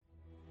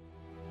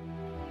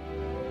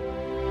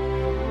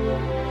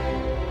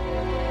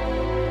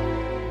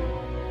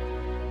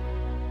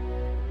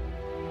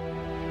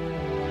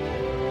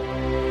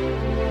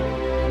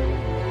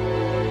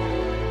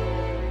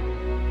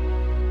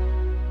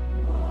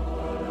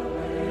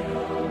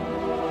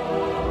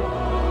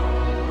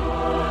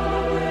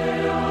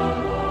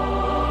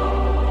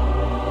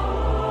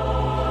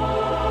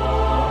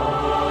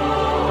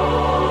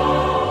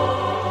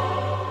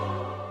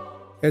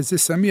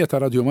Eżis semmija ta'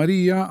 Radju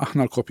Marija,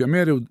 aħna l-Kopja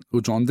Mary u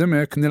John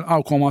Demek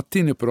nilqawkom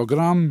għat-tieni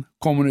programm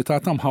Komunita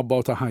ta' mħabba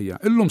u ta' ħajja.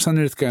 Illum se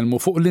nitkellmu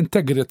fuq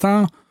l-integrità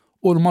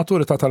u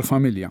l-maturità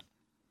tal-familja.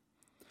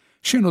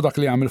 X'inhu dak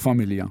li għamil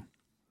familja?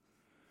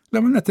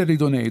 L-ewwel nett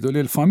irridu ngħidu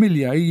li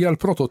l-familja hija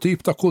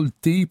l-prototip ta' kull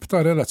tip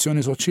ta'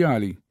 relazzjoni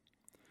soċjali.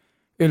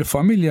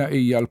 Il-familja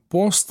hija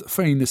l-post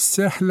fejn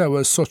isseħħ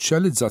l-ewwel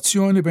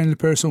soċjalizzazzjoni bejn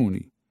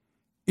il-persuni.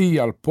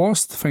 Hija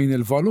l-post fejn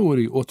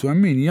il-valuri u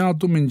twemmin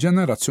jgħaddu minn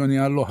ġenerazzjoni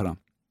għall-oħra.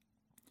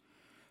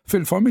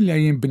 Fil-familja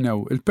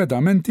jinbnew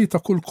il-pedamenti ta'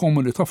 kull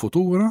komunità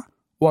futura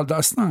u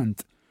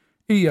għaldaqstant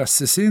hija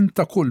s-sisin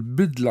ta' kull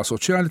bidla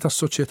soċjali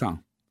tas-soċjetà.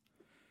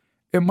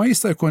 Imma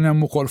jista' jkun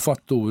hemm ukoll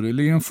fatturi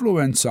li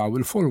jinfluwenzaw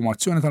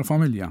il-formazzjoni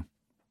tal-familja.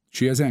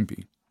 Xi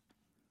eżempji.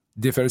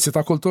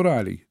 Diversità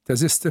kulturali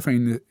teżisti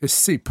fejn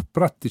issib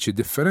prattiċi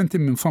differenti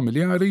minn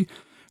familjari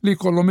li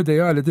jkollhom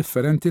ideali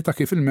differenti ta'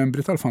 kif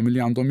il-membri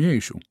tal-familja għandhom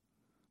jgħixu.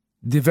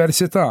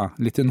 Diversità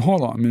li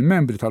tinħoloq minn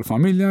membri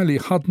tal-familja li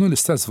jħadnu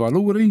l-istess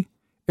valuri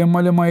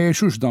imma li ma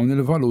jgħixux dawn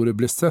il-valuri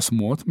bl-istess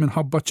mod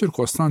minħabba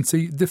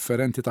ċirkostanzi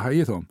differenti ta'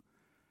 ħajjithom.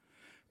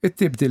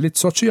 It-tibdiliet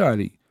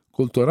soċjali,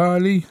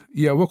 kulturali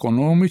jew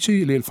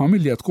ekonomiċi li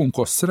l-familja tkun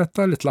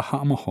kostretta li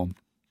tlaħħaq magħhom.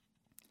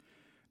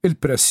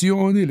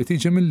 Il-pressjoni li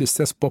tiġi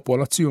mill-istess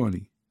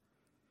popolazzjoni.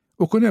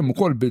 U kun hemm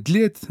ukoll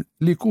bidliet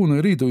li jkunu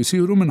jridu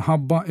jsiru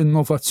minħabba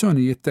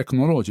innovazzjonijiet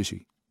teknoloġiċi.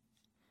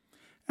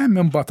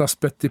 Hemm imbagħad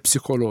aspetti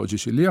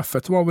psikoloġiċi li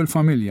jaffettwaw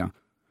il-familja,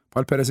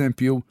 bħal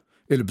pereżempju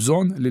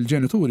il-bżonn li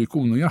l-ġenituri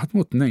jkunu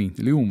jaħdmu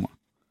tnejn li huma.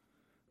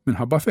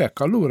 Minħabba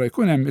fekk allura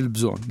jkun hemm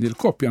il-bżonn li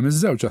l-koppja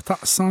miż-żewġa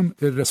taqsam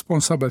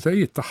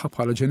ir-responsabbiltajiet tagħha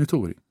bħala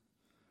ġenituri.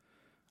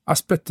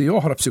 Aspetti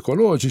oħra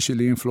psikoloġiċi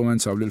li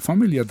jinfluwenzaw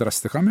lill-familja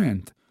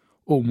drastikament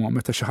huma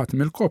meta xi ħadd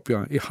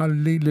mill-koppja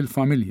iħalli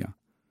lill-familja.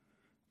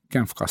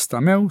 Kemm f'każ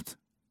ta' mewt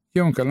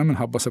jew inkella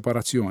minħabba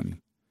separazzjoni.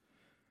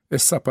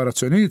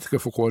 Is-separazzjonijiet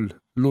kif ukoll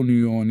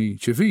l-unjoni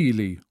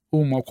ċivili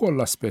huma wkoll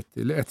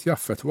aspetti li qed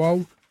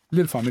jaffettwaw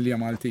lill-familja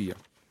Maltija.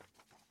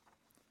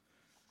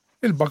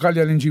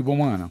 Il-bagalja li nġibu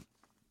magħna.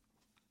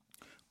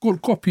 Kull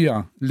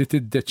koppja li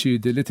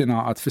tiddeċiedi li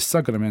tingħaqad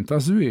fis-sagrament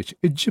ta' żwieġ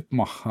iġġib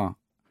magħha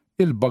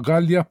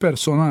il-bagalja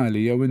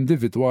personali jew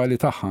individwali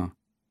tagħha.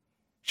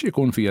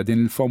 X'ikun fiha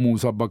din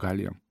il-famuża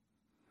bagalja?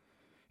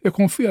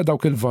 Ikun fiha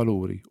dawk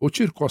il-valuri u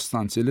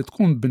ċirkostanzi li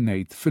tkun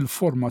bnejt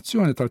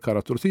fil-formazzjoni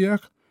tal-karattru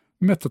tiegħek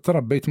meta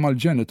trabbejt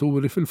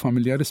mal-ġenituri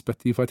fil-familja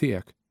rispettiva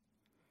tiegħek.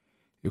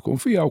 Ikun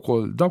fiha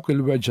wkoll dawk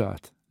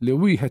il-weġġat li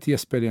wieħed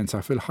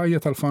jesperjenza fil-ħajja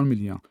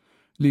tal-familja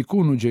li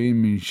jkunu ġejjin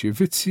minn xi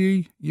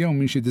vizzji jew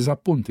minn xi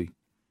diżappunti.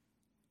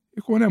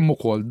 Ikun hemm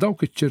ukoll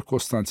dawk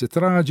iċ-ċirkostanzi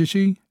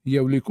traġiċi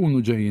jew li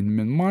jkunu ġejjin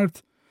minn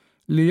mart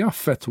li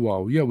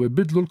jaffettwaw jew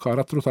ibidlu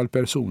l-karattru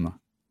tal-persuna.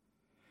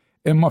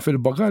 Imma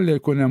fil-bagalja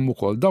jkun hemm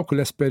ukoll dawk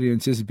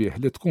l-esperjenzi sbieħ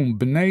li tkun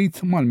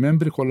bnejt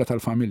mal-membri kollha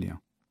tal-familja.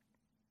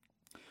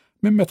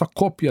 Minn meta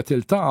koppja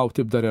tiltaqa' u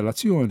tibda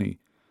relazzjoni,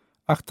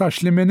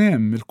 aktarx li minn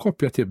hemm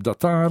il-koppja tibda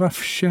tara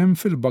f'xemm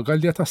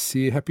fil-bagalja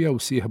tas-sieħeb jew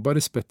sieħba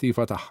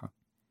rispettiva tagħha.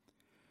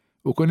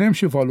 U kun hemm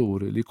xi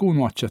valuri li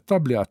jkunu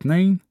aċċettabbli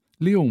għat-tnejn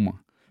li huma,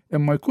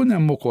 imma jkun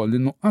hemm ukoll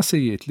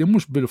in-nuqqasijiet li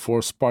mhux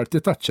bil-fors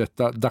parti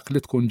taċċetta dak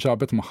li tkun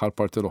ġabet magħha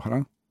l-parti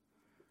l-oħra.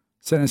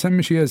 Se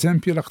nisemmi xi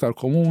eżempji l-aktar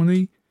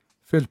komuni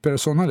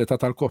fil-personalità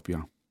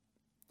tal-koppja.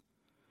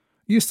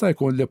 Jista'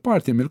 jkun li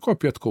parti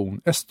mill-koppja tkun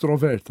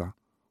estroverta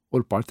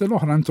u l-parti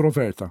l-oħra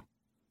introverta.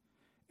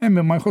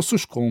 Hemm ma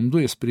jħossux komdu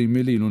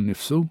jesprimi lilu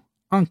nnifsu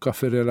anke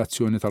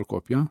fir-relazzjoni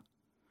tal-koppja.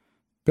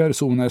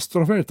 Persuna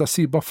estroverta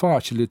siba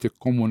faċli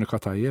tikkomunika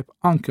tajjeb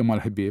anke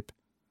mal-ħbieb.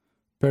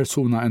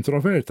 Persuna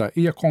introverta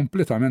hija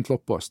kompletament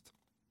l-oppost.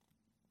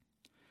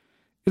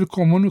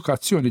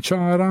 Il-komunikazzjoni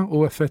ċara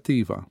u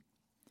effettiva.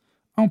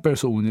 Hawn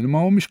persuni li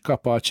ma humiex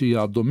kapaċi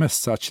jgħaddu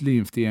messaġġ li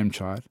jinftiem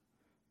ċar,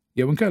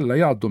 jew inkella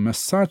jgħaddu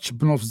messaġġ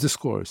b'nofs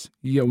diskors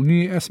jew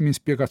nieqes minn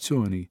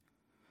spjegazzjoni.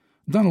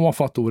 Dan huwa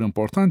fattur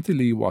importanti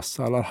li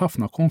jwassal għal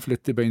ħafna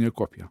konflitti bejn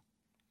il-koppja.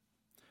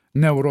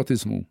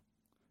 Neurotiżmu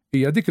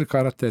hija dik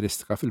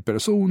il-karatteristika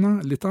fil-persuna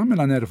li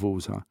tagħmilha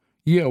nervuża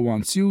jew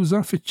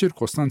ansjuża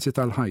fiċ-ċirkostanzi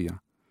tal-ħajja.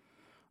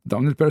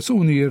 Dawn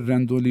il-persuni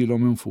jirrendu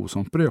lilhom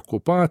infushom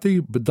preokkupati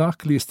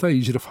b'dak li jista'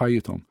 jiġri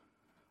f'ħajjithom,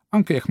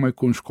 anke jekk ma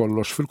jkunx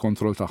kollox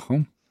fil-kontroll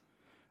tagħhom.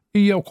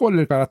 Hija wkoll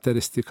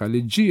il-karatteristika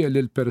li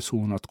ġiel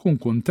il-persuna tkun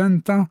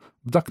kuntenta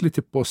b'dak li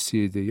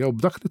tippossiedi jew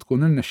b'dak li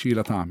tkun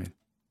irnexxiela tagħmel.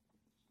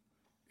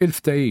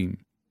 Il-ftehim.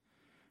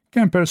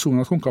 Kemm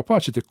persuna tkun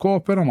kapaċi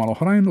tikkopera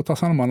mal-oħrajn u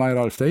tasal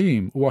malajr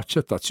għall-ftehim u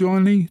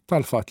aċċettazzjoni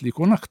tal-fatt li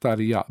jkun aktar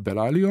jaqbel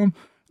għalihom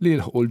li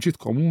jilħqu l-ġid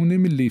komuni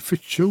milli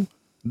jfittxu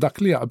dak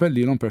li jaqbel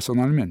lilhom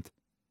personalment.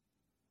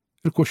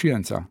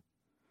 Il-kuxjenza.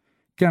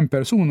 Kemm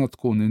persuna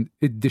tkun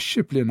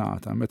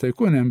iddixxiplinata meta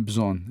jkun hemm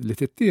bżonn li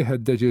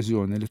tittieħed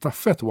deċiżjoni li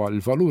taffettwa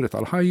l-valuri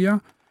tal-ħajja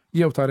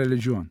jew ta'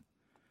 reliġjon.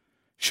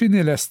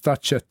 X'inhi lest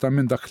taċċetta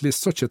minn dak li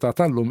s-soċjetà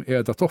tal-lum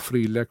qiegħda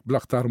toffrilek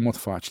bl-aktar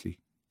mod faċli?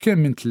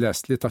 Kemm int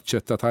lest li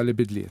taċċetta tali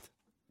bidliet?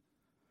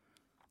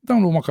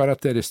 Dawn huma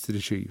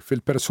karatteristiċi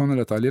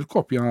fil-personalità li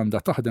l-koppja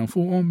għandha taħdem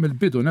fuqhom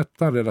mill-bidu nett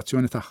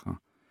tar-relazzjoni tagħha.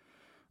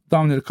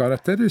 Dawn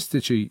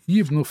il-karatteristiċi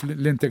jibnu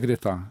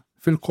l-integrità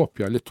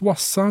fil-koppja li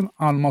twassal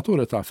għal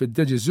maturità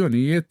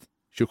fid-deċiżjonijiet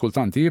xi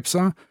kultant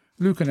jibsa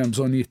li kien hemm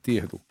bżonn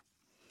jittieħdu.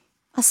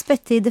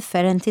 Aspetti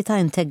differenti ta'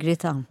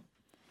 integrità.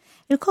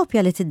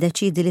 Il-koppja li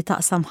tiddeċidi li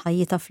taqsam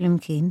ħajjita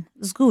flimkien,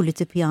 żgur li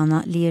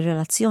tippjana li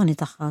r-relazzjoni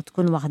tagħha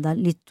tkun waħda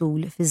li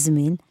tul fi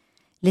żmien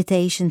li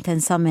tgħix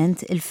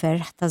intensament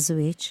il-ferħ ta'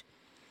 żwieġ.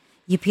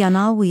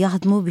 Jippjanaw u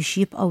jaħdmu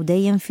biex jibqgħu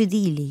dejjem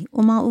fidili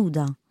u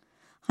magħquda.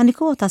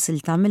 Ħanikota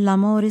silta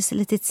mill-Amoris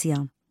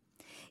Letizia.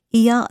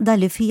 Hija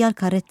li fija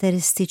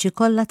l-karatteristiċi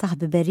kollha ta'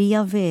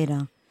 ħbiberija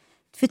vera.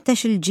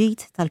 Tfittex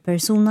il-ġid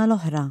tal-persuna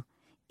l-oħra,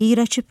 hi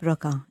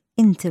reċiproka,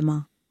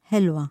 intima,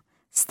 ħelwa,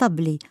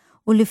 stabbli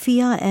u li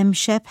fija hemm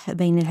xebħ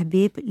bejn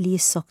il-ħbieb li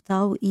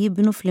jissoktaw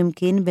jibnu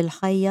flimkien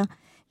bil-ħajja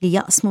li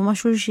jaqsmu ma'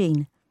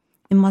 xulxin.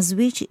 Imma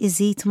żwieġ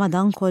iżid ma'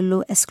 dan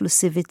kollu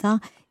esklusività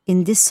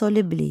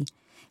indissolibbli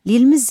li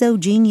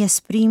l-miżżewġin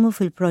jesprimu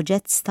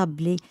fil-proġett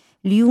stabbli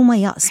li huma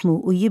jaqsmu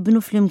u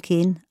jibnu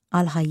flimkien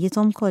għal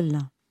ħajjithom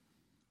kollha.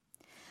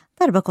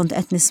 Darba kont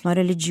qed nisma'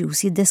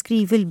 reliġjuż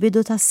jiddeskrivi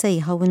l-bidu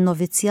tas-sejħa u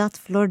n-novizzjat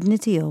fl-ordni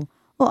tiegħu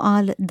u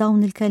qal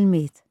dawn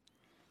il-kelmiet.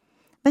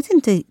 Meta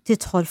inti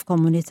tidħol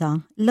f'komunità,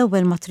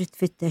 l-ewwel ma trid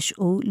tfittex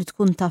hu li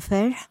tkun ta'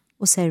 ferħ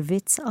u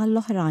servizz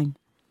għall-oħrajn.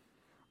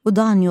 U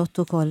dan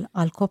jgħod ukoll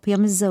għal koppja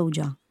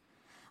miż-żewġa,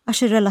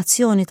 għax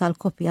ir-relazzjoni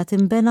tal-koppja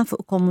tinbena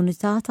fuq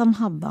komunità ta'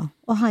 mħabba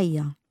u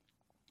ħajja.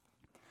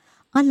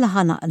 Alla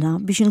ħanaqna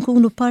biex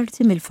inkunu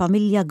parti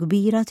mill-familja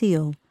kbira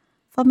tiegħu,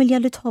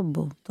 familja li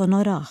tħobbu,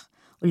 tonorah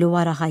u li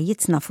wara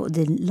ħajjitna fuq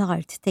din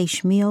l-art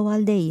tgħix miegħu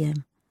għal dejjem.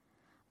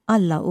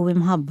 Alla hu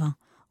imħabba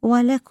u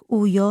għalhekk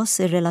hu jos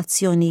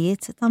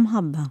ir-relazzjonijiet ta'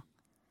 mħabba.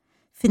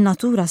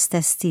 Fin-natura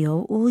stess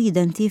tiegħu hu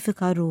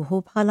jidentifika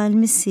ruħu bħala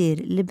l-missier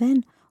li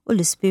ben u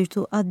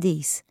l-Ispirtu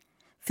Qaddis.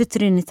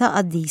 Fit-Trinità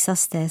Qaddisa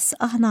stess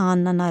aħna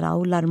għandna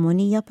naraw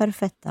l-armonija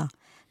perfetta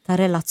ta'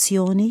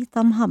 relazzjoni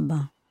ta'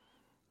 mħabba.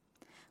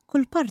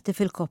 Kull parti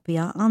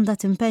fil-koppja għandha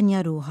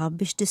timpenja ruħha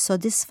biex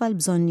tissodisfa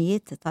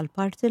l-bżonnijiet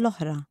tal-parti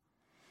l-oħra.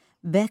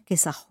 Bekk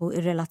isaħħu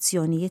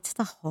ir-relazzjonijiet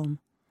tagħhom.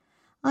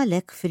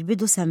 Għalhekk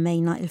fil-bidu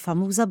semmejna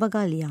il-famuża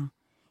bagalja.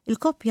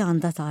 Il-koppja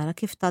għandha tara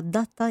kif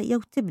tadatta jew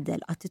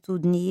tibdel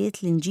attitudnijiet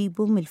li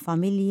nġibu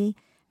mill-familji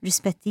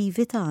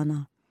rispettivi tagħna.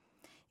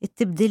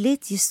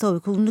 It-tibdiliet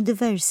jistgħu jkunu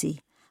diversi,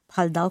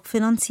 bħal dawk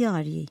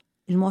finanzjarji,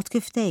 il-mod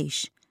kif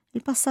tgħix,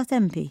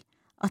 il-passatempi,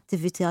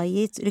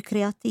 attivitajiet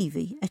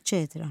rikreattivi,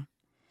 etc.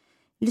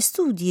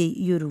 L-istudji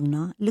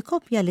juruna li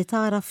koppja li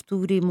tara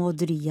fturi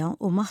modrija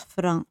u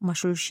maħfra ma'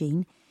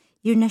 xulxin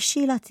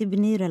jirnexxiela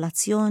tibni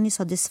relazzjoni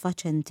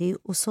sodisfaċenti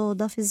u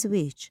soda fi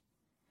żwieġ.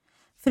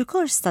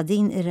 Fil-kors ta'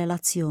 din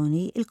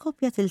ir-relazzjoni,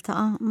 il-koppja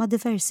tiltaqa' ma'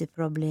 diversi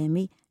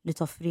problemi li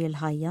toffri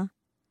l-ħajja.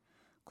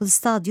 Kull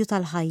stadju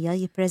tal-ħajja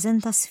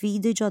jippreżenta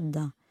sfidi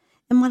ġodda,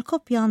 imma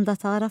l-koppja għandha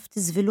taraf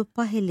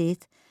tiżviluppa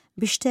ħiliet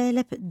biex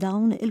teleb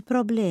dawn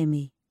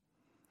il-problemi.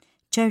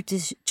 ċerti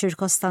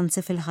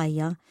ċirkostanzi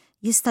fil-ħajja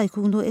jista'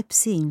 jkunu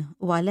ibsin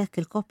u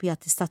għalhekk il-koppja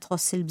tista'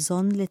 tħoss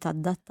il-bżonn li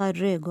tadatta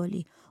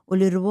r-regoli u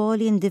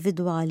l-irwoli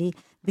individwali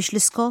biex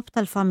l-iskop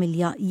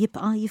tal-familja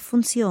jibqa'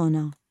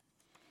 jiffunzjona.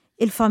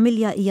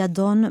 Il-familja hija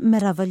don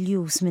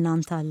meravigliuż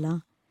mingħand Alla,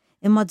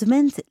 imma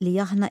dment li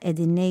aħna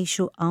qegħdin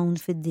ngħixu hawn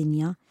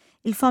fid-dinja,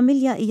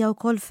 il-familja hija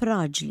wkoll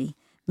fraġli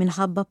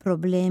minħabba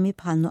problemi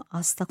bħal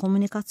nuqqas ta'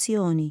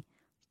 komunikazzjoni,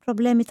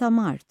 problemi ta'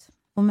 mart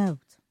u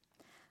mewt.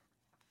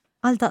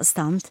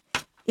 Għaldaqstant,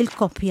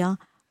 il-koppja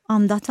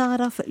għandha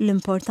taraf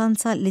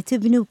l-importanza li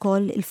tibni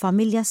wkoll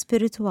il-familja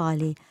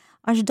spiritwali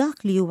għax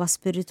dak li huwa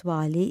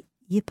spiritwali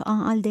jibqa'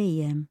 għal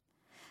dejjem.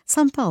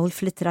 San Pawl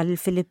fl-ittra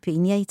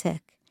lill-Filippin jgħid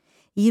hekk: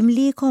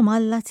 Jimlikom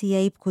Alla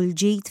tiegħi b'kull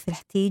ġid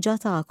fil-ħtieġa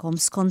tagħkom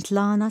skont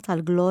l-għana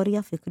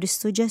tal-glorja fi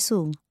Kristu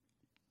Ġesu.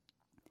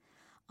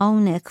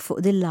 Hawnhekk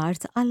fuq din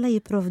l-art Alla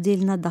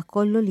jipprovdilna dak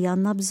kollu li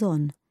għandna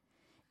bżonn.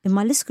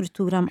 Imma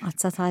l-Iskrittura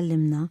mqazza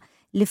tgħallimna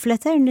li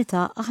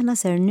fl-eternità aħna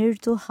ser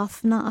nirtu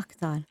ħafna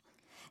aktar.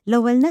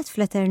 L-ewwel net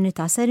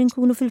fl-eternità ser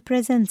inkunu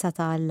fil-preżenza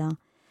ta' Alla.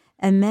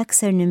 Hemmhekk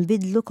ser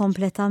ninbidlu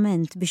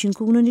kompletament biex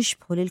inkunu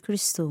nixbħu lil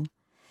Kristu.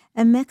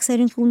 Hemmhekk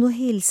ser inkunu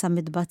ħielsa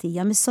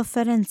mid-tbatija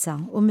mis-sofferenza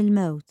u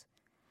mill-mewt.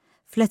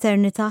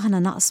 Fl-eternità aħna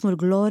naqsmu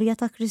l-glorja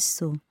ta'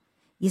 Kristu.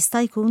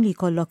 Jista' jkun li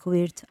jkollok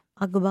wirt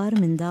akbar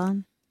minn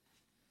dan?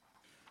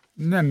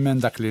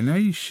 Nemmen dak li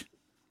ngħix,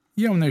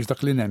 jew ngħix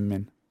dak li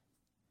nemmen.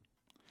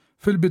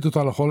 Fil-bidu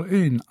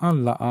tal-ħolqien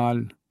Alla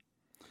qal: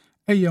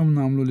 ejjew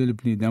nagħmlu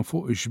lill-bniedem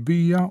fuq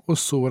ix-xbija u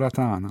s-sura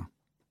tagħna.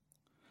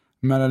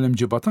 Mela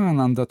l-imġiba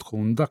tagħna għandha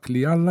tkun dak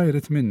li Alla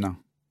jrid minnha.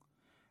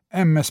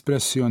 Hemm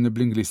espressjoni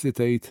bl-Ingliż li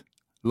tgħid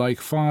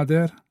like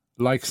father,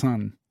 like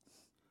son.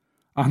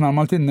 Aħna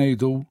Maltin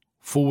ngħidu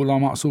fula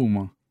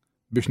maqsuma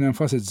biex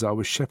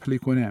nenfasizzaw ix-xebħ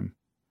li jkun hemm.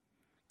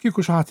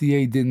 Kieku xi ħadd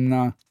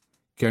jgħidilna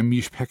kemm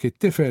jixbħek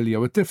it-tifel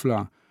jew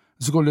it-tifla,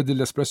 żgur li din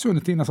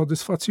l-espressjoni tina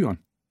sodisfazzjon.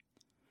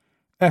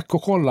 Hekk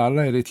ukoll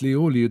Alla jrid li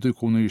hu li jridu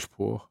jkunu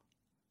jixbħuh.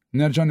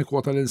 Nerġa'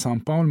 nikwota lil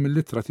San Pawl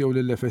mill-ittra tiegħu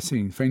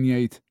lill-Efesin fejn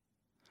jgħid: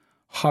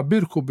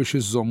 ħabirku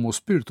biex iżommu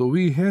spiritu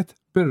wieħed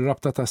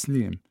bir-rabta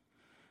taslim,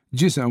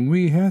 ġisem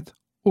wieħed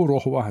u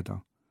ruħ waħda.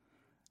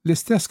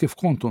 L-istess kif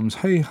kontum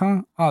sħejħa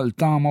għal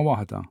tama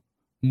waħda,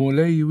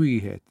 mulej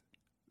wieħed,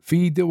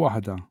 fidi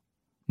waħda,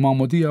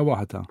 mamudija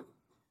waħda,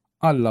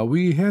 Alla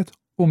wieħed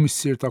u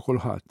missier ta'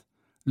 kulħadd,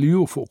 li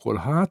hu fuq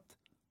kulħadd,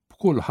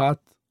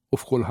 b'kulħadd u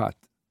f'kulħadd.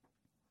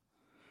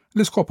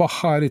 L-iskop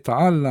aħħari ta'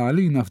 Alla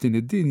għalina f'din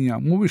id-dinja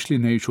mhuwiex li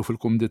ngħixu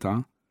fil-kumdità,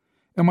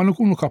 imma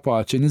nkunu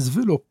kapaċi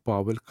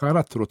niżviluppaw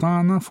il-karattru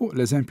tagħna fuq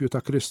l-eżempju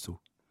ta' Kristu.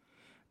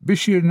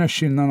 Biex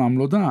jirnexxilna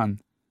nagħmlu dan,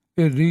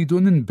 irridu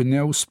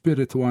ninbnew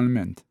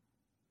spiritwalment.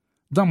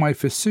 Dan ma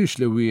jfissirx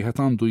li wieħed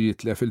għandu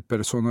jitlef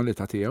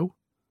il-personalità tiegħu.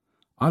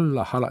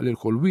 Alla ħalaq lil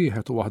kull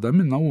wieħed u waħda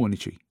minna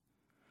uniċi.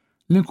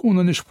 Li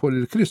nkunu nixbħu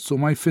lil Kristu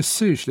ma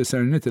jfissirx li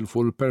ser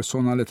nitilfu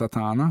l-personalità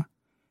tagħna,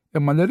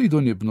 imma li rridu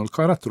nibnu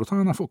l-karattru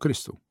tagħna fuq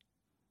Kristu.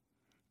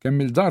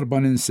 Kemm il-darba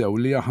ninsew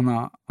li aħna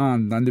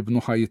għandna nibnu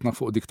ħajjitna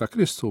fuq dik ta'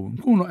 Kristu,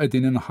 nkunu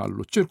qegħdin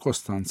inħallu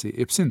ċirkostanzi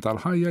ibsin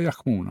tal-ħajja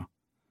jaħkmuna.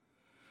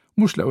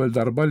 Mhux l-ewwel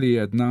darba li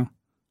jedna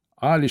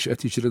għaliex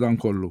qed jiġri dan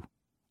kollu,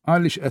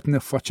 għaliex qed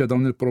niffaċċja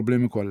dawn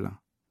il-problemi kollha.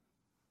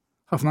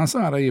 Ħafna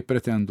sara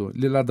jippretendu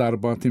li la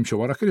darba timxi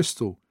wara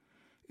Kristu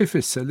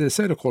ifisser li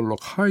ser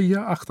ikollok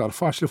ħajja aktar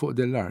faċli fuq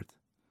din l-art.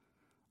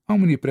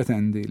 Hawn min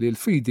jippretendi li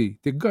l-fidi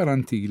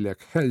tiggarantilek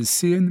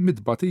ħelsien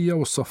mid-tbatija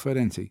u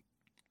s-sofferenzi.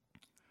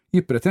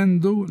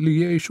 Jippretendu li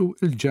jgħixu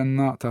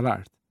il-ġenna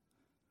tal-art.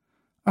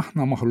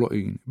 Aħna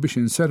maħluqin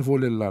biex inservu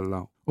lil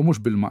Alla u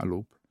mhux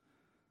bil-maqlub.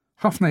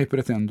 Ħafna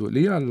jippretendu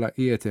li Alla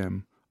qiegħed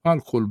hemm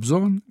għal kull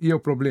bżonn jew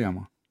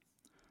problema.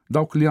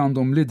 Dawk li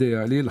għandhom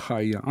l-idea li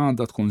l-ħajja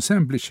għandha tkun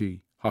sempliċi,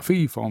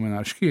 ħafifa u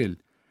mingħajr xkiel,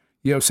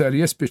 jew ser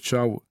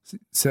jispiċċaw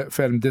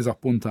ferm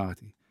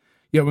diżappuntati,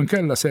 jew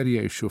inkella ser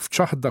jgħixu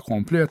f'ċaħda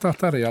kompleta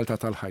ta' realtà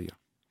tal-ħajja.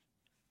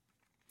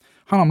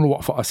 Ħanamlu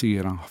waqfa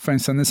qasira fejn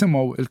se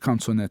nisimgħu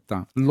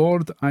il-kanzunetta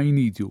Lord I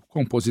Need You,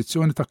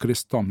 kompożizzjoni ta'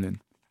 Chris Tomlin.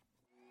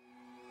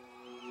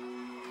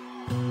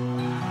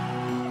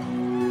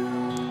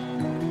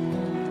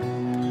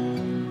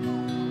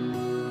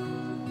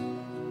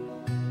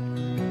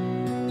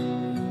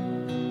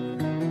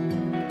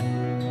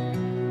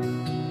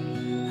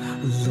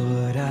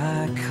 Lord,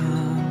 I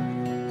come,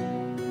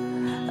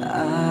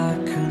 I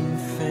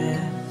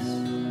confess,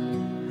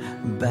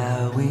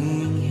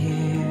 bowing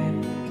here,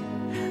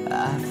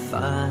 I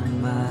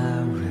find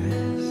my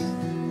rest,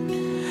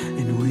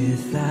 and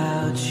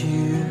without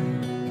you,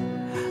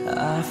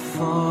 I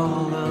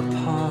fall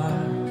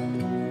apart.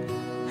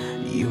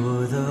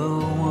 You're the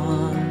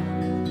one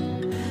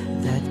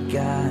that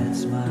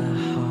guides my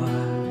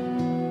heart.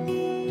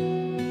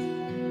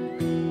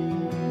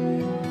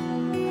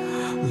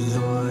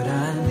 Lord,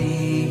 I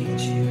need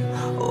you,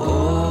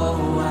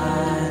 oh,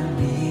 I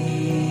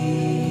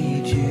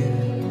need you.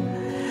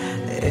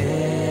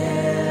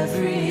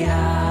 Every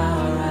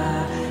hour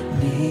I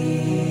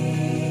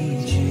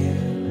need you.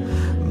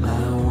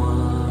 My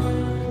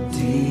one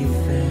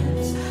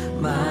defense,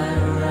 my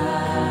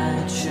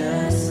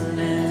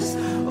righteousness,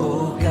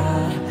 oh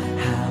God,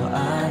 how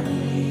I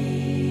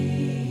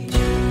need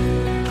you.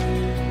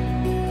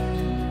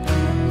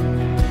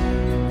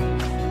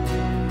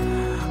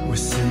 Where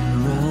sin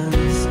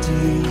runs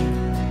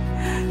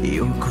deep,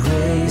 your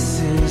grace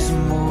is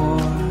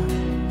more.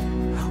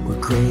 Where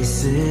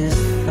grace is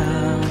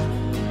found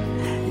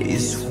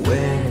is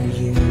where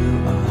you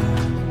are.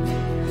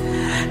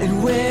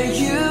 And where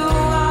you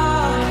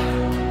are,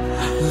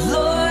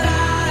 Lord,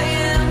 I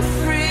am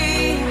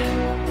free.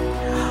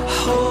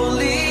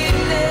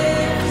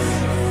 Holiness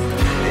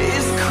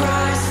is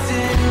Christ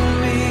in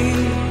me.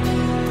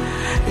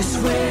 It's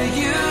where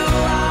you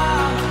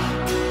are,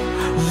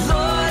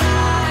 Lord,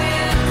 I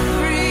am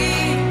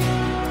free.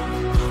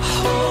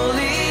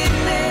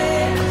 Holiness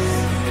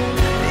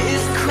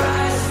is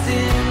Christ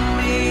in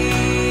me.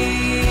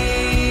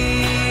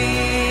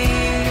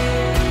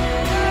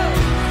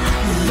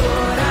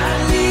 Lord, I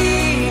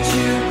need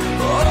you,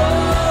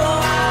 oh,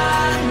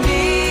 I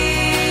need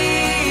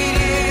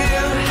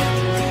you.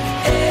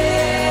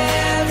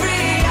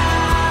 Every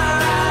hour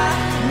I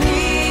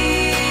need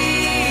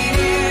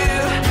you.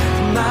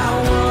 My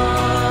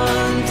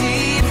one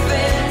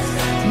defense,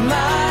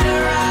 my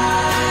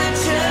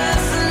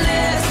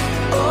righteousness,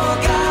 oh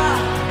God,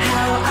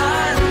 how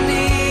I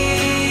need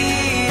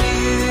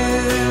you.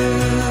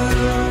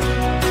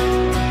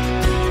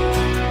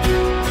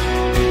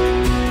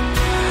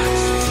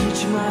 So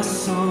teach my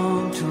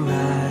song to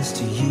rise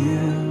to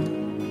you.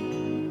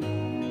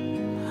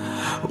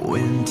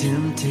 When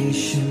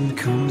temptation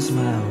comes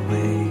my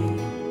way,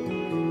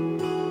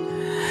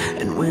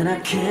 and when I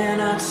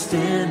cannot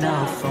stand,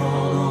 I'll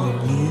fall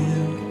on you.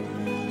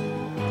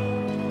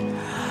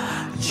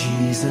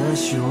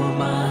 Jesus, you're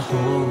my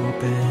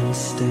hope and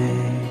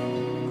stay.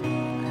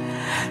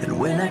 And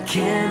when I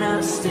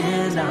cannot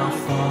stand, I'll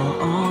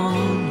fall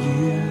on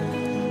you.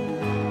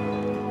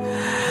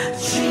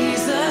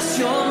 Jesus,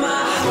 you're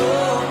my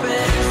hope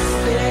and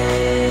stay.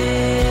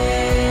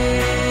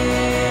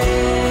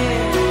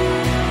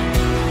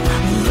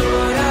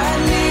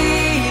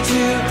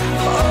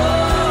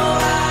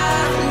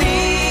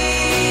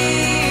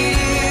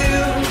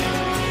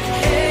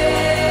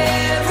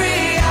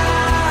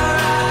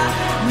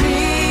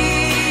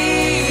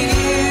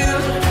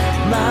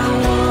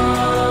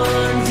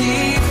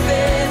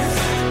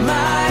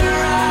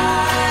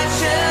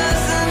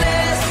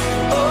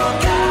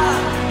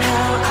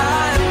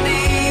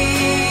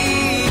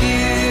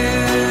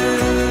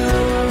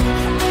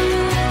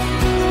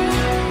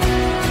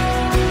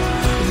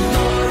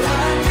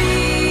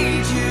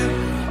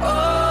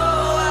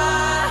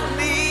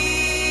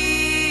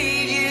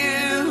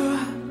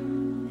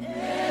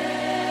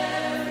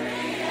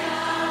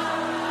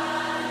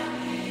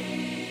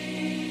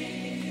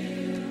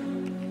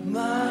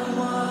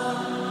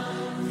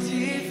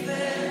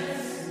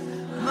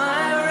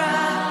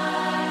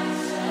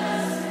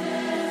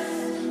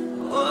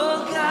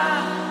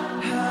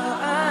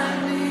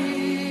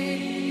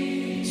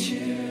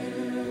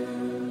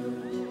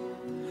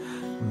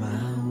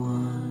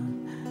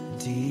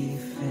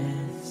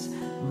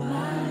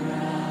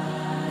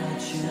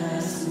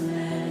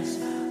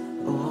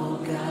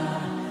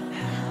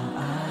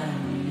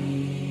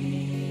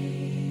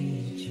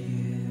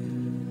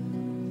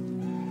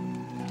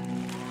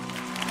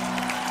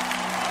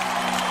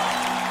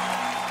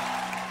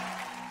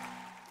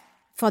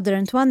 Father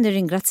Antoine,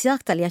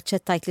 nirringrazzjak tal-li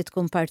aċċettajt li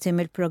tkun parti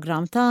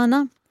mill-programm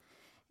tagħna.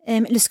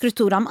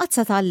 L-iskrittura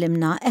mqazza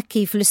tgħallimna hekk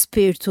kif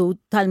l-ispirtu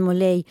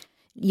tal-mulej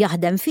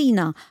jaħdem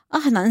fina,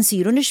 aħna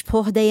nsiru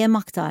nixbħuh dejjem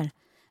aktar.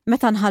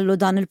 Meta nħallu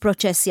dan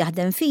il-proċess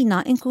jaħdem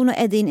fina, inkunu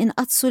qegħdin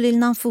inqazzu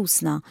lilna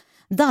nfusna.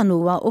 Dan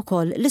huwa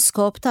wkoll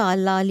l-iskop ta'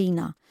 Alla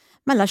għalina.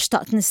 Mela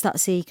xtaqt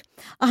nistaqsik,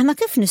 aħna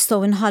kif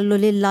nistgħu nħallu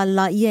lil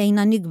Alla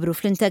jgħinna nikbru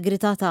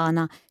fl-integrità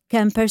tagħna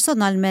kemm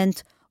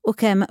personalment u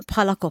kemm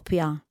bħala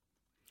koppja?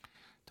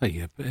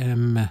 Tajjeb,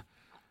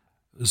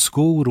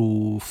 żgur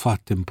u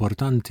fatt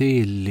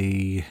importanti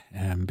li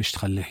biex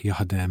tħallih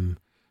jaħdem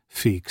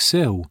fik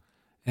sew,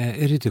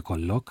 irrid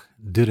ikollok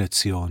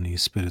direzzjoni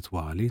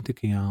spiritwali, dik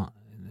hija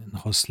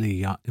nħoss li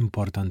hija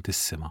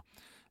importantissima.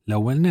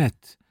 L-ewwel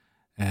nett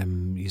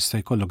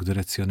jista' jkollok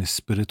direzzjoni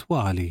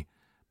spiritwali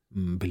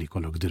billi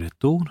jkollok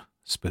direttur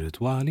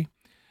spiritwali,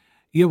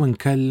 jew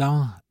inkella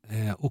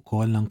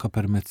ukoll anke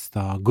permezz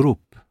ta'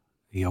 grupp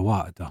hija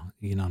waqda,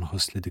 jiena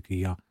nħoss li dik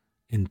hija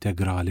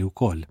integrali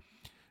wkoll.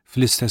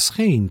 Fl-istess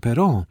ħin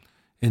però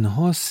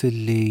inħoss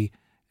li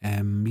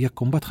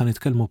jekk imbagħad ħa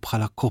nitkellmu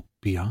bħala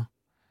koppja,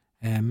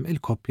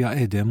 il-koppja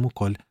qegħdem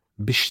ukoll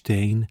biex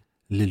tgħin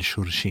lil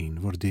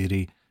xulxin,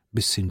 vordieri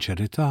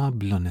bis-sinċerità,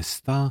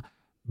 bl-onestà,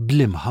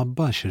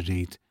 bl-imħabba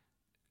xirrid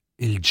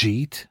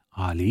il-ġid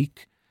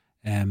għalik,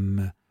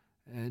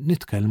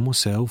 nitkellmu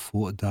sew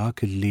fuq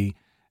dak li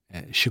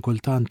xi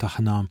kultant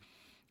aħna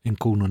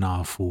nkunu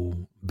nafu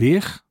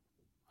bih,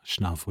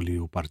 x'nafu li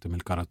hu parti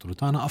mill-karattru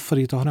tagħna,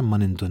 affarijiet oħra ma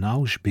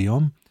nindunawx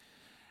bihom,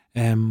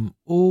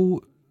 u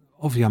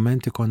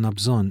ovvjament ikollna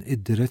bżonn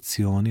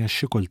id-direzzjoni għax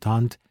xi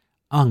kultant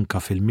anka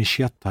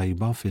fil-mixja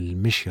tajba,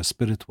 fil-mixja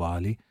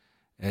spiritwali,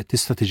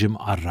 tista' tiġi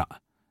mqarraq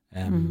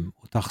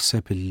u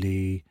taħseb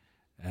illi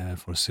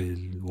forsi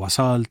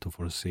wasalt u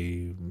forsi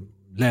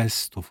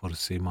lest u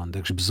forsi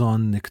m'għandekx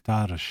bżonn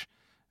iktar għax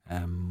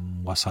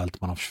wasalt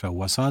ma nafx fejn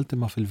wasalt,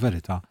 imma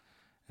fil-verità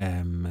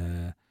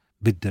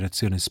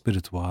bid-direzzjoni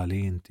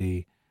spiritwali inti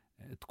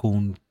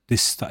tkun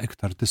tista'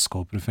 iktar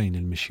tiskopri fejn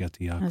il-mixja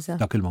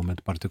tiegħek dak il-moment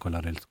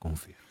partikolari li tkun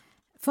fih.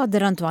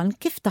 Father Antoine,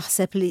 kif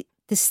taħseb li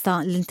tista'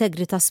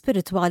 l-integrità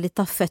spiritwali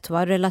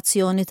taffettwa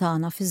r-relazzjoni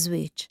tagħna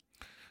fiż-żwieġ?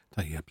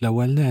 Tajjeb,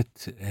 l-ewwel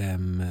nett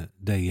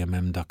dejjem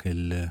hemm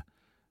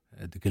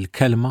dik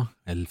il-kelma,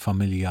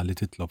 il-familja li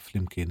titlob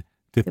flimkien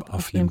tibqa'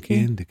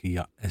 flimkien, dik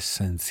hija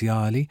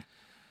essenzjali,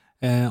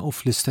 u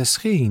fl-istess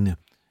ħin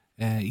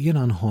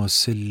jiena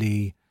nħoss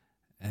li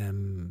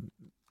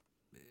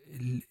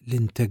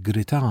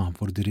l-integrità,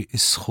 vordieri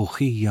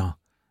is-sħuħija,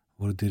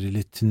 vordieri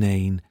li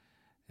t-tnejn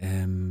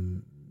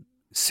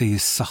se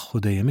jissaħħu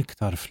dejjem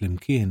iktar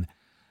flimkien,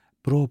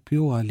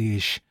 propju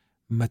għaliex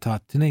meta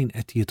t-tnejn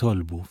qed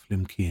jitolbu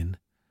flimkien,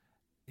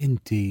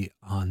 inti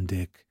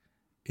għandek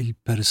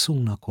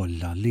il-persuna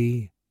kollha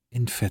li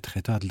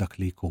infetħet għadlak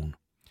li jkun.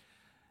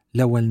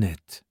 L-ewwel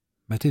nett,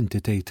 meta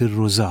inti tgħid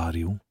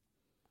ir-rużarju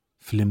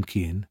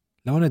flimkien,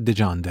 l-ewwel nett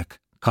diġà għandek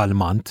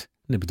kalmant,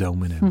 nibdew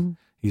minn hemm.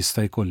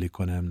 Jista' jkolli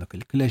jkun hemm dak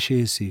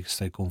il-clashes,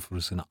 jista' jkun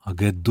forsi naqqa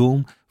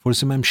geddum,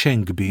 forsi m'hemm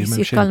xejn kbir,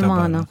 m'hemm xejn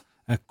ta'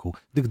 ekku,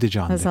 dik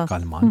diġà għandek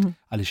kalmant,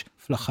 għaliex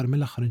fl-aħħar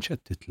mill-aħħar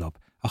inxed titlob.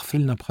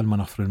 Aħfrilna bħal ma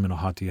naħfril minnu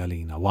ħati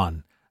għalina,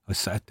 u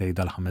issa qed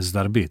tgħidha l-5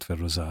 darbiet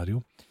fir-rużarju,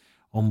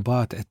 u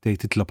mbagħad qed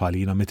tgħid titlob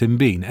għalina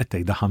mitinbin, qed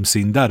tgħidha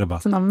 50 darba.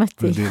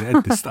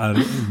 Qed tistqar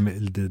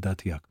il-dida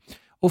tiegħek.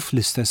 U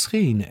fl-istess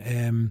ħin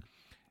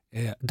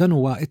dan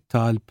huwa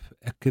it-talb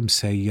hekk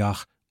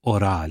imsejjaħ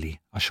orali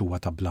għax huwa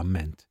ta'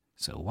 blamment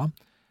sewwa,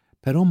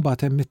 però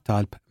mbagħad hemm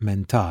it-talb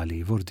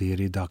mentali,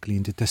 vordieri dak li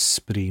inti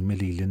tesprimi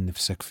lil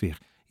innifsek fih.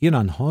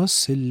 Jiena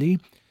nħoss illi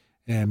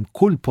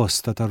kull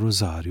posta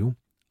tar-rużarju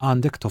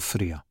għandek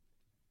toffrija.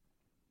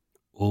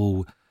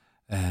 U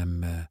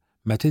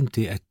meta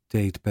inti qed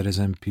tgħid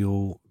pereżempju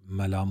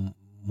mela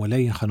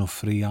mulejn ħa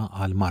noffrija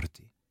għal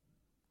marti.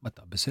 Ma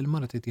taqbis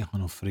il-marti ti ħa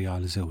noffrija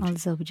għal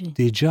żewġi.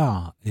 Diġà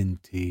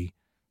inti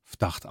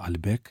ftaħt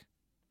qalbek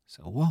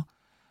sewwa,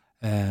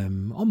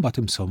 u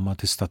mbagħad insomma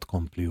tista'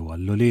 tkompli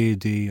għall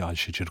uliedi, għal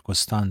xi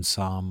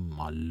ċirkostanza,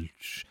 għal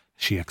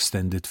xi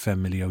extended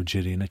family jew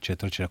ġirien,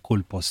 eċetera,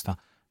 kull posta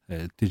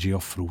tiġi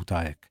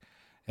offruta hekk.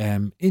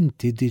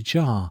 Inti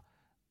diġà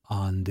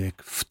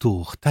għandek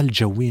ftuħ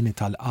tal-ġewwieni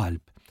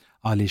tal-qalb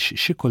għaliex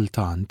xi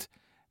kultant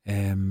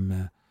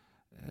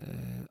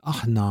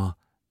aħna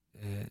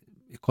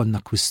ikollna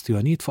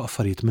kwistjonijiet fuq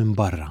affarijiet minn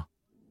barra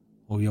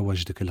u jew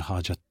għax dik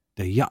il-ħaġa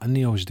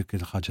tdejjaqni jew għax dik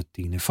il-ħaġa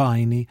tini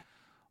fajni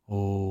u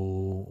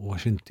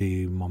għax inti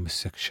ma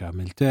missekx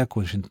għamiltek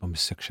u għax inti ma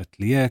missekx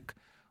għatlijek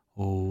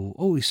u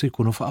jisu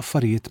jkunu fuq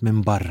affarijiet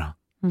minn barra.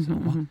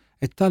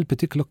 It-talb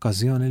tik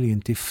l-okkażjoni li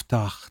inti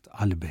ftaħt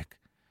qalbek.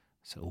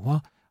 Sewwa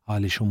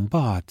għaliex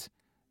imbagħad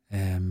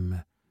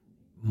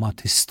ma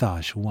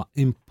tistax, huwa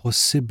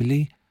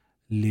impossibbli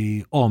li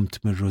qomt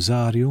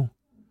mir-rużarju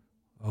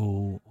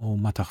u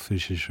ma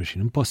taħfirx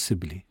il-xulxin.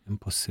 Impossibbli.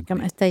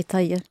 Kemm qed tgħid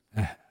tajjeb.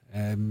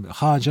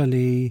 Ħaġa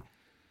li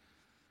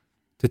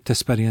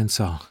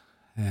titesperjenza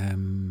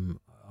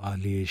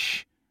għaliex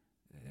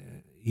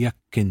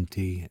jekk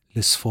inti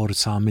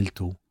l-isforz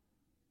għamiltu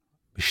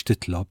biex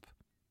titlob,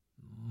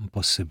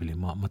 impossibbli,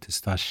 ma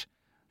tistax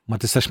ma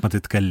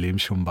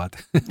titkellimx imbagħad.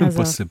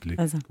 Impossibbli.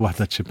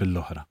 Waħda txib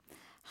l-oħra.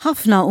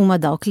 Ħafna huma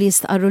dawk li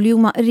jistqarru li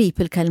huma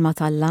qrib il-kelma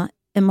talla,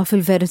 imma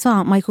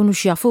fil-verità ma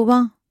jkunux jafuha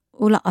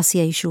u laqqas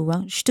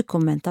jgħixuha.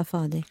 X'tikkummenta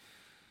f'għadek?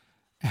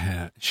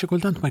 Xi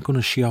kultant ma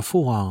jkunux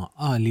jafuha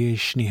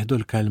għaliex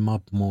nieħdu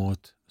l-kelma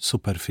b'mod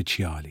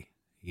superfiċjali.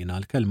 Jiena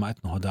l-kelma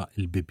qed noħodha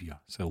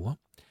l-Bibja sewwa.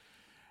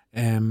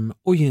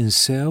 U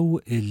jinsew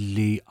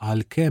illi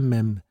għalkemm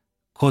hemm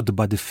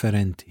kodba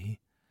differenti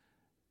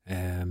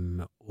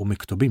u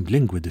miktubin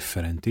b'lingwi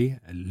differenti,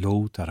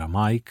 l-Lowt,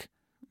 Aramajk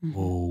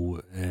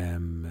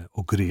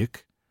u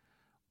Grek,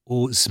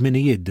 u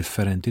żminijiet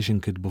differenti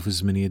x'inkitbu fi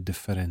żminijiet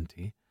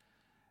differenti,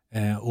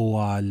 u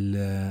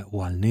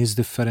għal nies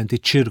differenti,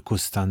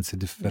 ċirkustanzi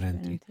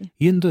differenti.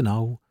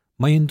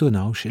 Ma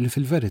jindunawx li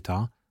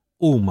fil-verità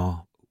huma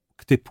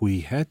ktib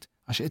wieħed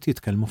għax qed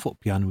jitkellmu fuq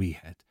pjan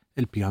wieħed,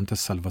 il-pjan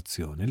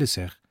tas-salvazzjoni li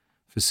seħħ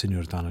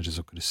fis-Sinjur tagħna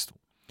Ġesu Kristu.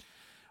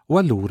 U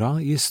allura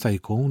jista'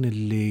 jkun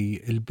li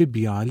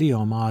l-Bibja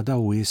għalihom għadha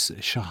wis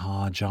xi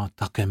ħaġa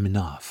ta' kemm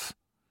naf.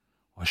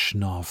 Għax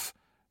naf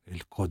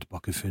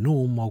il-kodba kif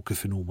huma u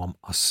kif huma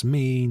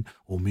mqasmin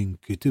u min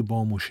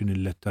kitibhom u x'in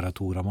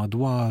il-letteratura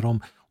madwarhom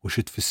u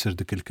xi tfisser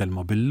dik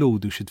il-kelma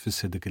bil-Ludi u xi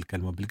tfisser dik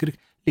il-kelma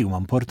bil-Grik li huma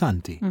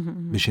importanti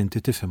biex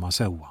inti tifhimha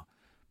sewwa.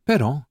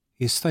 Però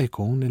jista'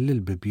 jkun li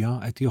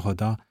l-Bibja qed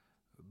joħodha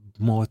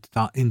b'mod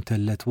ta'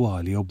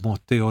 intellettwali u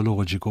b'mod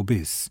teoloġiku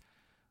biss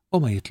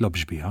u ma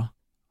jitlobx biha.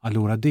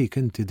 Allura dik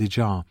inti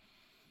diġà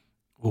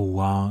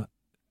huwa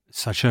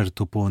sa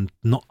ċertu punt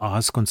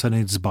nuqqas, kont se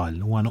ngħid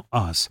żball, huwa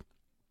nuqqas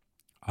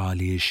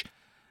għaliex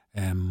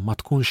ma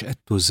tkunx qed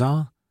tuża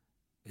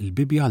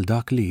l-Bibja għal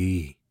dak li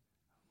hi.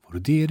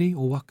 Fordieri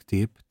huwa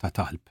ktieb ta'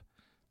 talb.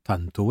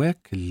 Tantu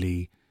hekk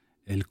li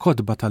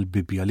l-kodba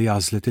tal-Bibja li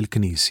għażlet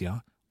il-Knisja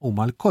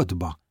huma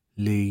l-kodba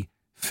li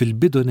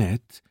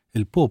fil-bidunet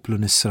il-poplu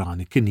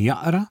Nisrani kien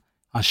jaqra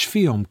għax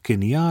fihom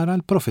kien jara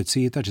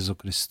l-profeziji ta' Ġesu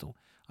Kristu.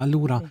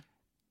 Allura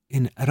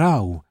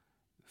inqraw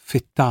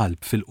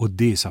fit-talb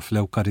fil-qudiesa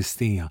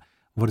fl-Ewkaristija,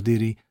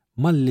 vordieri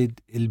malli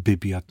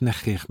il-Bibja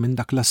tneħħih minn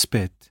dak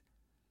l-aspett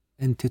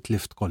inti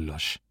tlift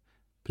kollox.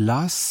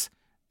 Plus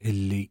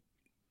illi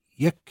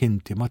jekk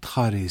inti ma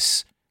tħares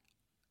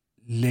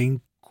lejn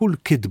kull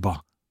kidba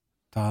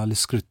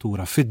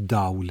tal-Iskrittura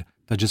fid-dawl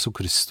ta' Ġesu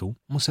Kristu,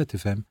 mhux se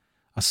tifhem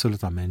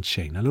assolutament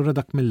xejn. Allura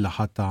dak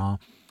mill-laħa ta'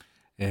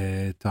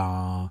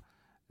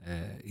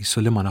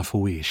 jissu li ma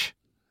nafuwiex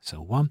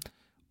sewwa.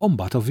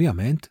 Mbagħad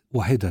ovvjament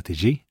waħedha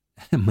tiġi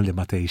li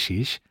ma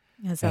tgħixix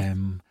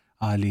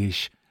għaliex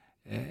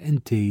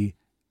inti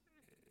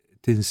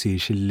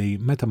tinsiex illi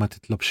meta ma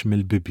titlobx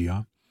mill-Bibja,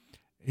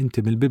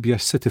 inti mill-Bibja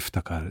x'se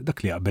tiftakar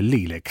dak li qabel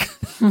lilek.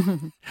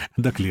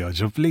 Dak li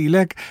joġob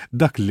lilek,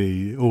 dak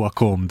li huwa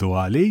komdu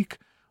għalik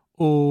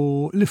u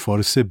li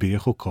forsi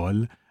bih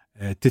ukoll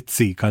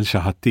titsika l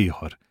xi ħadd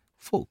ieħor.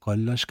 Fuq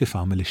kollox kif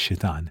għamel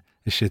ix-Xitan.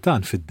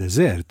 Ix-Xitan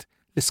fid-deżert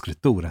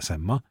l-Iskrittura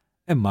semma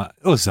imma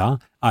uża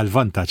għal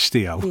vantaġġ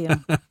tiegħu.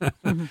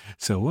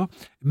 Sewwa,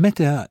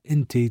 meta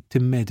inti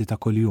timmedita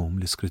kuljum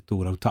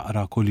l-Iskrittura u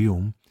taqra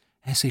kuljum,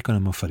 se jkun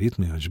hemm affarijiet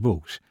ma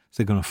jogħġbux,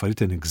 se jkun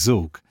affarijiet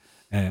inigżuk,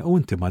 u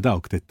inti ma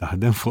dawk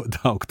tittaħdem fuq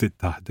dawk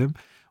tittaħdem,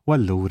 u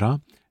allura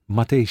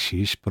ma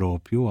tgħixix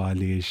propju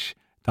għaliex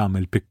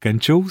tagħmel pick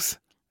and choose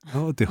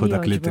u tieħu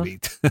dak li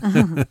trid.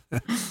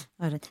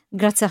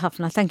 Grazzi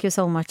ħafna, thank you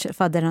so much,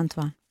 Father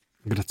Antoine.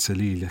 Grazzi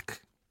lilek.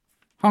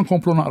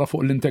 Ħankomplu naqra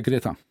fuq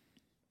l-integrità.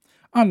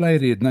 Alla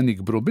jridna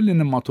nikbru billi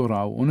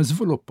nimmaturaw u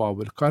niżviluppaw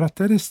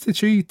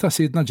il-karatteristiċi ta'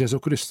 Sidna Ġesu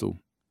Kristu.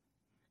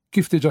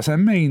 Kif diġà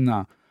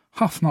semmejna,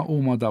 ħafna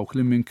huma dawk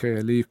li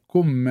minkejja li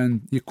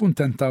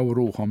jikkuntentaw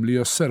ruhom li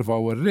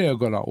josservaw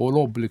ir-regola u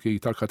l-obbligi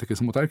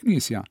tal-katekismu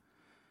tal-Knisja,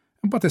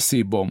 imbagħad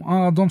issibhom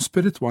għadhom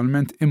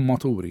spiritwalment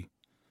immaturi.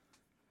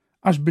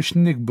 Għax biex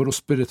nikbru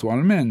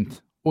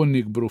spiritwalment u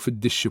nikbru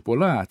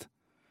fid-dixxipulat,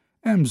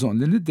 hemm bżonn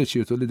li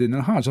niddeċiedu li din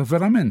il-ħaġa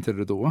verament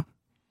irriduha.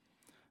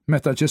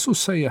 Meta Ġesus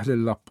sejjaħ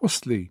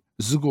lill-Apostli,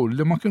 żgur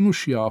li ma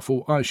kinux jafu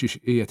għal xiex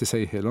qiegħed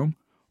isejħilhom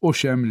u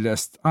x'hemm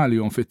lest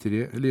għalihom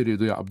fit-triq li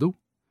jridu jaqbdu.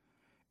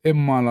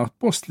 Imma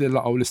l-Apostli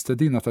laqgħu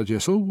l-istedina ta'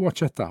 Ġesu u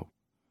aċċettaw.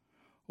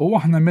 U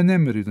aħna minn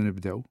hemm irridu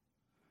nibdew.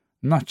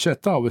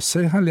 Naċċettaw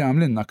is-sejħa li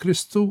għamlilna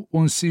Kristu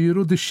u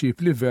nsiru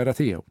dixxipli vera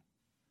tiegħu.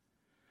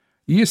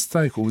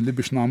 Jista' jkun li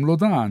biex nagħmlu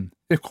dan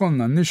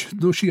ikollna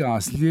nixħdu xi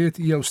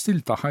għażliet jew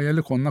stil ta' ħajja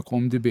li konna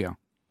komdi biha.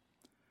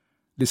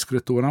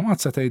 L-Iskrittura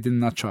mqazza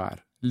tgħidilna ċar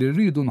li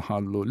rridu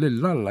nħallu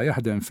lil Alla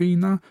jaħdem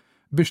fina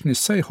biex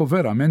nissejħu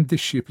verament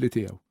dixxipli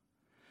tiegħu.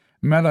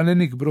 Mela li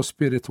nikbru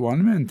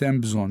spiritwalment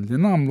hemm bżonn li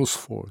nagħmlu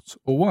sforz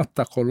u għadd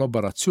ta'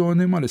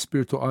 kollaborazzjoni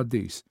mal-Ispirtu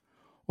Qaddis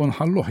u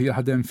nħalluh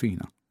jaħdem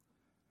fina.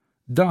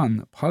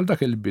 Dan bħal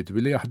dak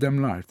il-bidwi li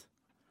jaħdem l-art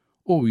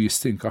u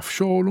jistinka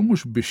f'xogħlu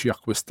mhux biex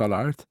jakkwista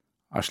l-art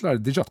għax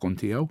l-art diġà tkun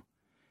tiegħu,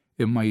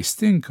 imma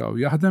jistinka u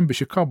jaħdem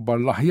biex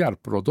ikabbar l-aħjar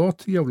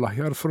prodott jew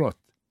l-aħjar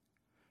frott.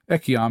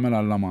 Hekk jagħmel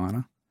Alla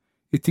magħna,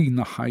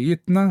 itina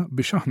ħajjitna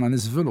biex aħna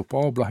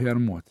niżviluppaw bl-aħjar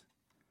mod.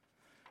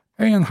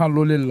 Ejja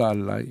nħallu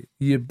lill-Alla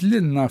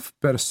jibdlilna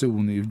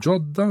f'persuni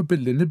ġodda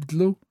billi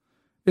nibdlu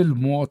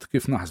il-mod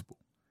kif naħsbu.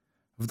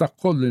 F'dak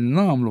kollu li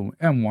nagħmlu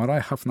hemm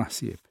waraj ħafna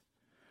ħsieb.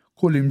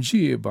 Kull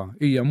imġieba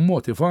hija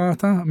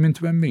mmotivata minn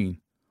twemmin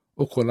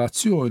u kull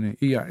azzjoni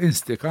hija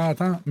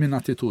instikata minn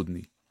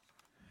attitudni.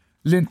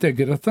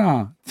 L-integrità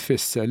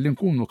tfisser li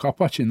nkunu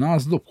kapaċi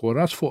nażlu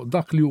b'kuraġġ fuq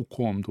dak li hu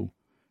komdu.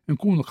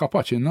 Nkunu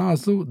kapaċi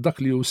nażlu dak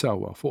li hu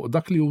sewwa fuq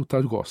dak li hu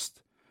ta'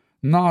 gost.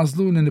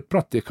 Nażlu li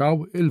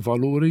nipprattikaw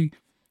il-valuri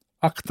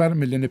aktar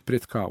milli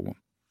nippritkawhom.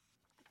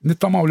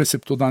 Nittamaw li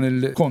sibtu dan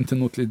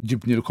il-kontenut li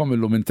ġibnilkom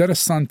illum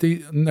interessanti,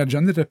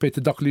 nerġa'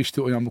 nirrepeti dak li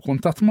jixtiequ jagħmlu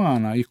kuntatt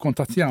magħna,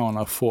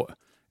 jikkontattjawna fuq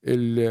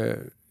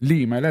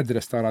l-email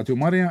address ta' Radio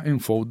Marija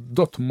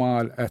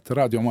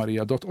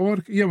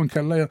info.mal@radiomarija.org jew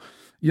inkella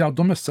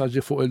jgħaddu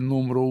messaġġi fuq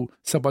il-numru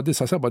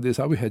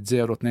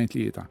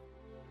 79791023.